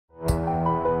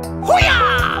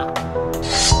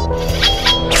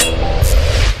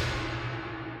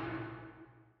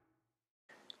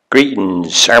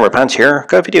Greetings, Armour Pants here.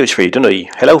 Got videos for you, don't I?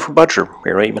 Hello from Bodger,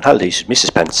 where I'm on holidays with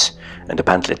Mrs. Pants and the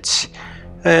Pantlets.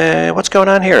 What's going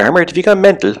on here, Armour? Have you gone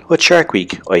mental? What's Shark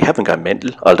Week? I haven't gone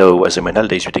mental, although as I'm on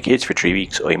holidays with the kids for 3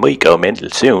 weeks, I might go mental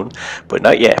soon, but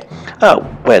not yet. Oh,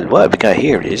 well, what we got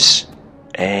here is,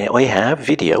 I have a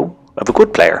video of a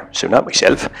good player, so not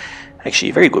myself, actually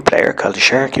a very good player called the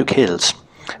Shark Who Kills.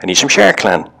 And he's from Shark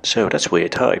Clan, so that's why I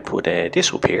thought I'd put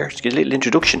this up here to get a little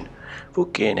introduction.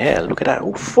 Fucking hell, look at that.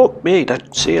 Oh, fuck me,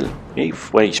 that seal.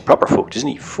 Well, he's proper fucked, isn't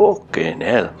he? Fucking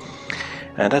hell.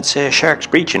 And that's Shark's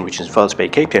Breaching, which is in Falls Bay,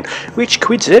 Cape Town, which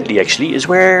coincidentally actually is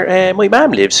where my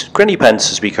mum lives, Granny Pants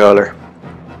as we call her.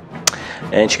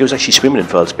 And she goes actually swimming in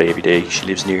Falls Bay every day. She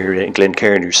lives near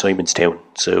Glencairn, near Simonstown.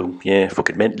 So, yeah,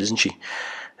 fucking mental, isn't she?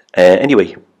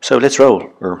 Anyway, so let's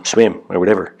roll, or swim, or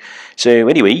whatever. So,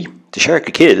 anyway, the Shark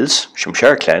Who Kills, from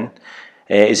Shark Clan,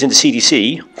 is in the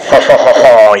CDC.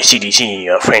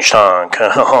 CDC, French tank.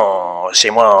 C'est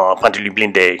moi, pantalon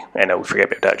blindé. I know, forget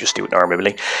about that, just do it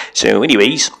normally. So,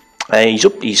 anyways, he's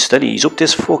up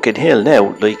this fucking hill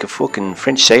now, like a fucking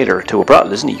French sailor to a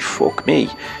bottle, isn't he? Fuck me.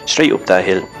 Straight up that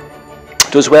hill.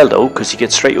 Does well though, because he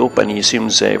gets straight up and he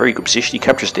assumes a very good position. He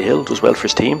captures the hill, does well for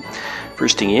his team.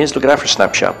 First thing is, look at that for a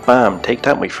snapshot. Bam, take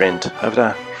that, my friend. Have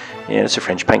that. Yeah, that's a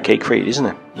French pancake for you, isn't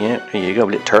it? Yeah, there you go,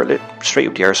 little turtlet, straight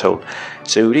up the arsehole.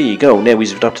 So there you go, now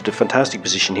he's adopted a fantastic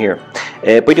position here.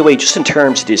 By the way, just in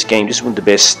terms of this game, this is one of the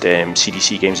best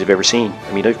CDC games I've ever seen.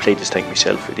 I mean, I've played this tank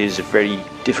myself. It is a very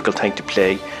difficult tank to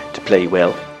play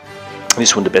well. This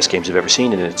is one of the best games I've ever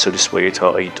seen in it, so this is why I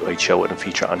thought I'd show it and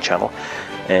feature on channel.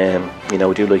 You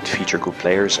know, I do like to feature good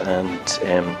players, and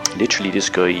literally this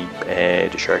guy,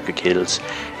 the Shark Who Kills,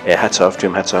 hats off to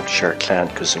him, hats off to Shark Clan,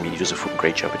 because I mean, he does a fucking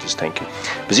great job at this tank.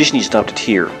 Position he's adopted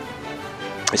here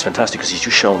is fantastic because he's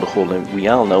just shown the whole. We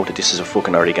all know that this is a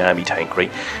fucking origami tank, right?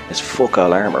 It's fuck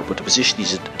all armour, but the position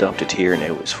he's adopted here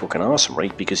now is fucking awesome,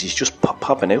 right? Because he's just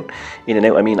popping out, in and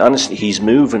out. I mean, honestly, he's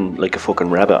moving like a fucking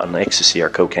rabbit on ecstasy or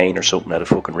cocaine or something at a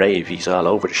fucking rave. He's all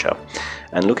over the shop.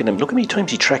 And look at him. Look how many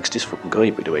times he tracks this fucking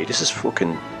guy, by the way. This is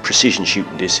fucking precision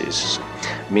shooting, this is.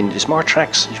 I mean, there's more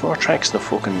tracks in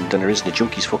than there is in the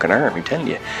junkie's fucking arm, I'm telling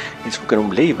you. It's fucking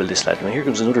unbelievable, this lad. Now here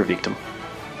comes another victim.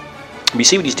 We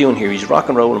see what he's doing here. He's rock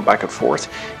and rolling back and forth.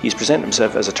 He's presenting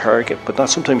himself as a target, but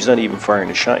sometimes he's not even firing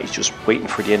a shot. He's just waiting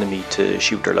for the enemy to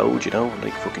shoot their load, you know,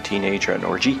 like a fucking teenager at an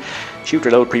orgy. Shoot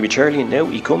their load prematurely, and now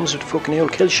he comes with a fucking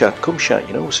old kill shot, cum shot,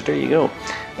 you know, so there you go.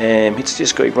 Hits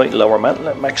this guy right in the lower mantle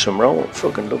at maximum roll.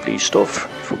 Fucking lovely stuff.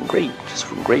 Fucking great. This is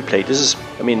fucking great play. This is,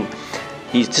 I mean,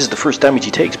 this is the first damage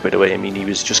he takes, by the way. I mean, he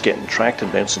was just getting tracked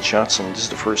and bouncing shots, and this is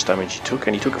the first damage he took,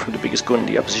 and he took it from the biggest gun in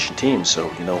the opposition team, so,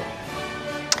 you know,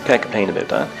 can't complain about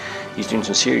that. He's doing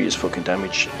some serious fucking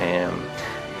damage.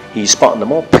 He's spotting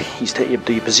them up.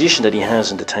 The position that he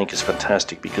has in the tank is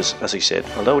fantastic because, as I said,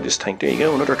 although this tank, there you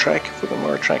go, another track, fucking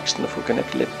more tracks than the fucking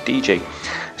DJ.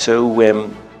 So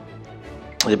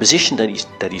the position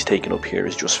that he's taken up here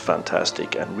is just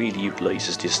fantastic and really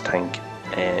utilises this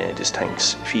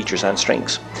tank's features and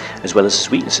strengths, as well as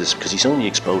his weaknesses, because he's only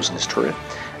exposing his turret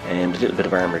and the little bit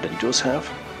of armour that he does have.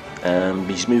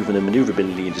 He's moving the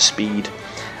manoeuvrability and the speed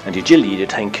and the agility of the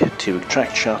tank to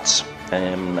attract shots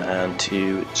and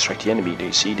to distract the enemy.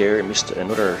 You see there, missed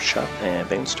another shot,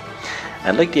 bounced.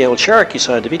 And like the old shark you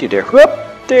saw in the video there, whoop,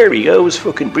 there he goes,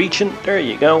 fucking breaching. There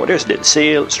you go, there's a little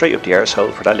sail, straight up the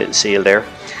arsehole for that little sail there.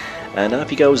 And up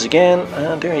he goes again,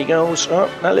 and there he goes.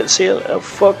 Oh, that little sail, oh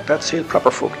fuck, that sail proper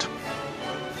fucked.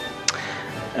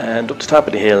 And up the top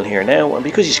of the hill here now, and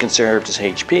because he's conserved his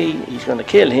HP, he's going to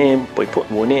kill him by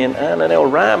putting one in, and an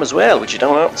old ram as well, which you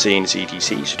don't often see in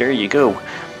CDC, so there you go.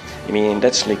 I mean,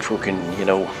 that's like fucking, you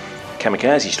know,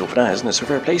 kamikaze stuff, that, isn't it? So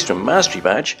fair play to him. Mastery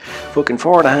badge, fucking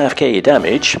 4.5k of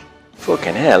damage.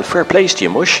 Fucking hell, fair play to you,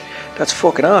 mush. That's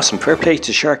fucking awesome. Fair play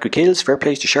to Shark Who Kills, fair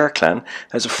play to Shark Clan.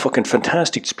 That's a fucking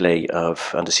fantastic display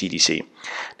on the CDC.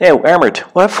 Now, Armoured,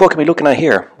 what the fuck am I looking at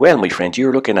here? Well, my friend,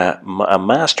 you're looking at a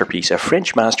masterpiece, a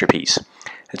French masterpiece.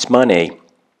 It's Monet,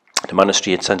 the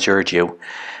monastery at San Giorgio.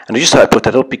 And I just thought I'd put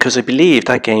that up because I believe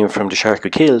that game from the Shark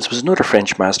Who Kills was another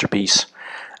French masterpiece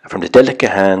from the delicate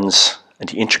hands and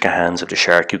the intricate hands of the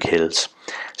Shark Who Kills.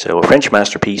 So a French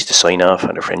masterpiece to sign off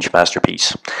on a French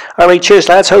masterpiece. Alright, cheers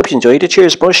lads, hope you enjoyed it.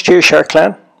 Cheers Bush, cheers Shark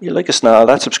Clan. You like us and all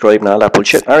that, subscribe and all that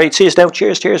bullshit. Alright, see you now.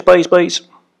 Cheers, boys.